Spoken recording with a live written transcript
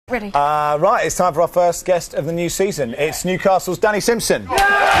Ready. Right, it's time for our first guest of the new season. It's Newcastle's Danny Simpson.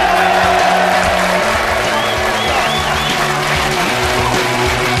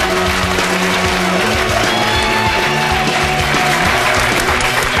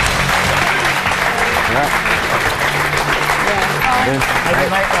 Hey,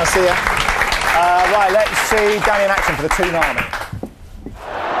 mate, I'll see ya. Right, let's see Danny in action for the Toon Army.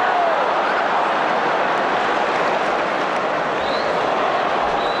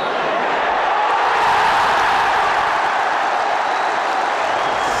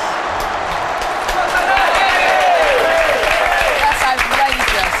 That's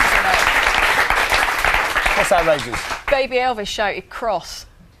outrageous, isn't it? What's outrageous? Baby Elvis shouted cross.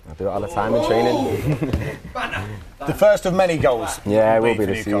 I do it all the time in training. The first of many goals. Yeah, it will be for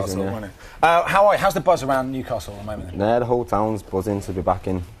this Newcastle, season, yeah. won't it? How's the buzz around Newcastle at the moment? Yeah, the whole town's buzzing to be back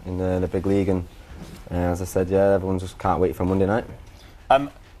in the big league, and as I said, yeah, everyone just can't wait for Monday night.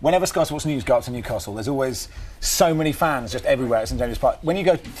 Whenever Sky Sports News go up to Newcastle, there's always so many fans just everywhere at St James's Park. When you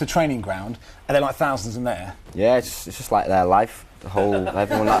go to the training ground, are there like thousands in there? Yeah, it's just like their life. The whole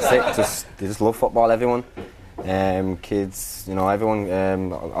everyone that's it. They just love football. Everyone, kids, you know,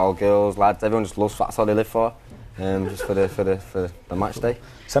 everyone, all girls, lads, everyone just loves. That's all they live for. Just for the match day.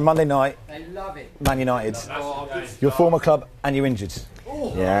 So Monday night, They love it. Man United, your former club, and you're injured.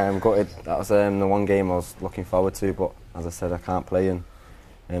 Yeah, I'm gutted. That was the one game I was looking forward to, but as I said, I can't play, and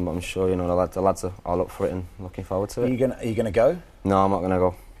but I'm sure you know the lads are all up for it and looking forward to it. Are you gonna go? No, I'm not gonna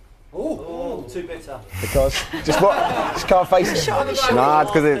go. Oh, too bitter. Because just can't face it. No,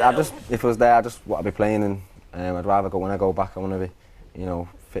 because if it was there, I just want to be playing, and I'd rather go when I go back. I want to be, you know,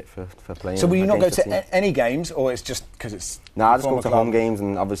 fit for playing. So will you not go against the team. to any games, or it's just because it's? No, I just go former to club? home games,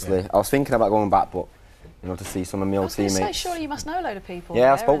 and obviously I was thinking about going back, but you know, to see some of my I old was going to teammates. say, surely you must know a load of people.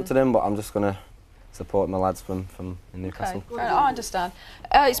 Yeah, I there spoke and- to them, but I'm just gonna support my lads from in Newcastle. Okay, I understand.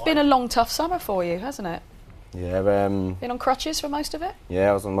 It's been a long, tough summer for you, hasn't it? Yeah, Been on crutches for most of it? yeah,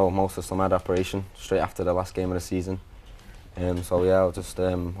 I was on most of the summer. I had operation straight after the last game of the season. So yeah, I was just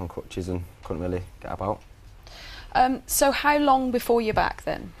on crutches and couldn't really get about. So how long before you're back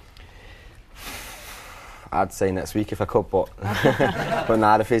then? I'd say next week if I could, but but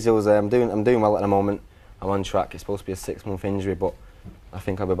nah, the physios. I'm doing well at the moment. I'm on track. It's supposed to be a 6-month injury, but I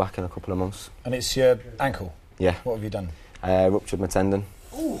think I'll be back in a couple of months. And it's your ankle. Yeah. What have you done? I ruptured my tendon.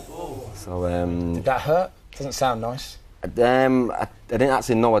 Ooh. So Did that hurt? Doesn't sound nice. I didn't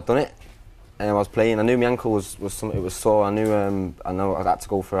actually know I'd done it. I was playing. I knew my ankle was something. It was sore. I know I had to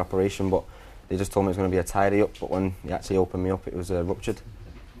go for an operation, but they just told me it was going to be a tidy up. But when they actually opened me up, it was ruptured.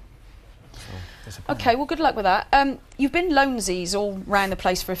 Okay, well, good luck with that. You've been loansies all round the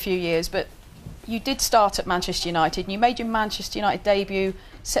place for a few years, but you did start at Manchester United, and you made your Manchester United debut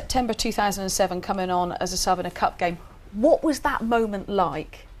September 2007, coming on as a sub in a cup game. What was that moment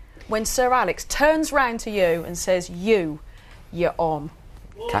like when Sir Alex turns round to you and says, you're on?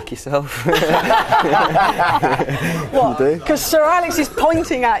 Cack yourself. What? Because Sir Alex is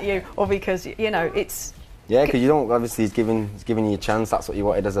pointing at you, or because, you know, it's... Yeah, because you don't. Obviously, he's giving you a chance. That's what you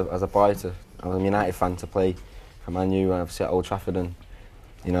wanted as a boy. I was a United fan to play for Man U, and obviously at Old Trafford, and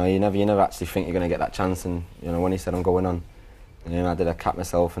you know, you never actually think you're going to get that chance. And you know, when he said I'm going on, and I did a cap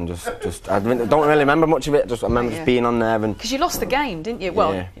myself and just I don't really remember much of it. Just I remember just being on there and. Because you lost the game, didn't you?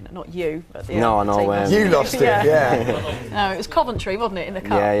 Well, yeah. you know, not you, but the No, other no, team. You lost it, yeah. No, it was Coventry, wasn't it, in the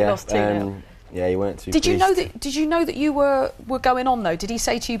cup? Yeah, yeah. You lost 2-0. Yeah, you weren't too. Did you pleased. know that? Did you know that you were going on though? Did he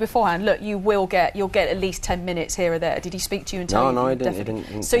say to you beforehand, "Look, you'll get at least 10 minutes here or there"? Did he speak to you and tell you? No, he definitely-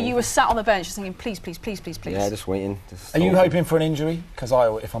 didn't. So you were sat on the bench just thinking, "Please, please, please, please, please." Yeah, just waiting. Are you hoping for an injury? Because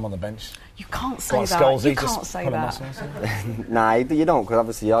if I'm on the bench, You can't say Like that. Scholesy, You just can't say pull a that. muscle. Nah, you don't, because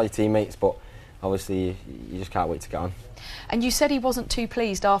obviously you're your teammates, but obviously you just can't wait to get on. And you said he wasn't too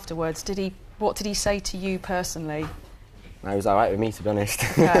pleased afterwards. Did he? What did he say to you personally? No, he was all right with me, to be honest.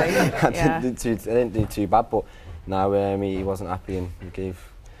 Okay, I yeah. didn't do too bad, but no, he wasn't happy, and he gave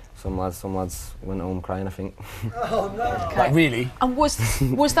some lads went home crying, I think. Oh no. Okay. like really? And was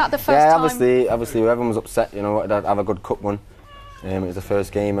that the first Yeah, time? obviously everyone was upset. You know, wanted to have a good cup run. It was the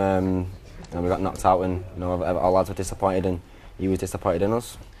first game, and we got knocked out, and you know, our lads were disappointed, and he was disappointed in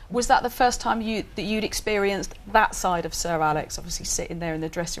us. Was that the first time you'd experienced that side of Sir Alex, obviously sitting there in the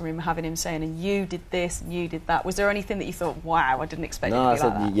dressing room having him saying, and you did this and you did that? Was there anything that you thought, wow, I didn't expect it No, to I be said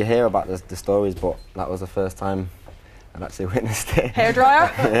like that? you hear about the stories, but that was the first time I'd actually witnessed it. Hairdryer?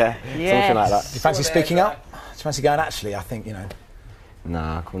 Yeah, Yes. something like that. Do you fancy speaking up? Do you fancy going, actually, I think, you know...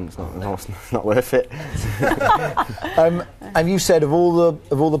 Nah, I couldn't. It's not worth it. And you said of all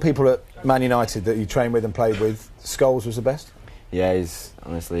the people at Man United that you trained with and played with, Scholes was the best? Yeah, he's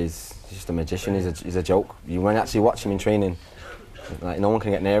just a magician. He's a joke. You when you actually watch him in training, like no one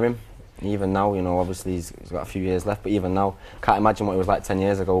can get near him. Even now, you know, obviously he's got a few years left, but even now, can't imagine what he was like 10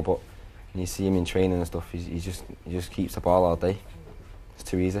 years ago. But when you see him in training and stuff, he just keeps the ball all day. It's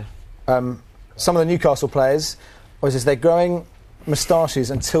too easy. Some of the Newcastle players, they're growing moustaches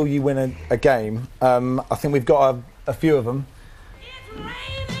until you win a game. I think we've got a few of them.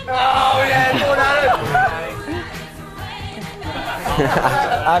 Oh, yeah,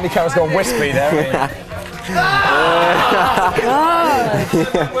 Andy Carroll's gone wispy there, hasn't he?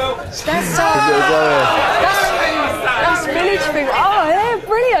 That's village people. Oh, they're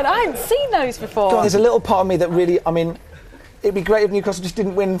brilliant. I hadn't seen those before. God, there's a little part of me that really, I mean, it'd be great if Newcastle just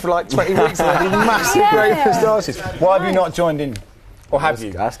didn't win for like 20 weeks and they'd be massive great moustaches. Why have you not joined in? Or have you?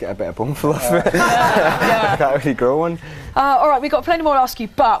 I just get a bit of bum off it. I can't really grow one. All right, we've got plenty more to ask you,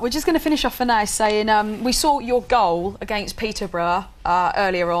 but we're just going to finish off for now saying we saw your goal against Peterborough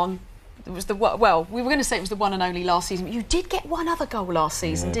earlier on. It was we were going to say it was the one and only last season, but you did get one other goal last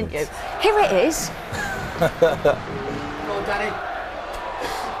season, didn't you? Here it is. Go on, Danny.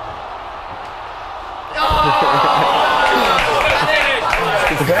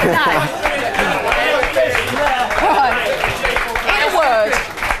 Right. In a word,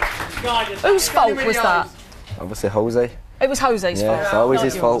 whose fault was that? Obviously Jose. It was Jose's fault. Yeah, it's always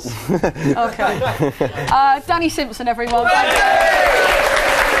his fault. OK. Danny Simpson, everyone. Thank you.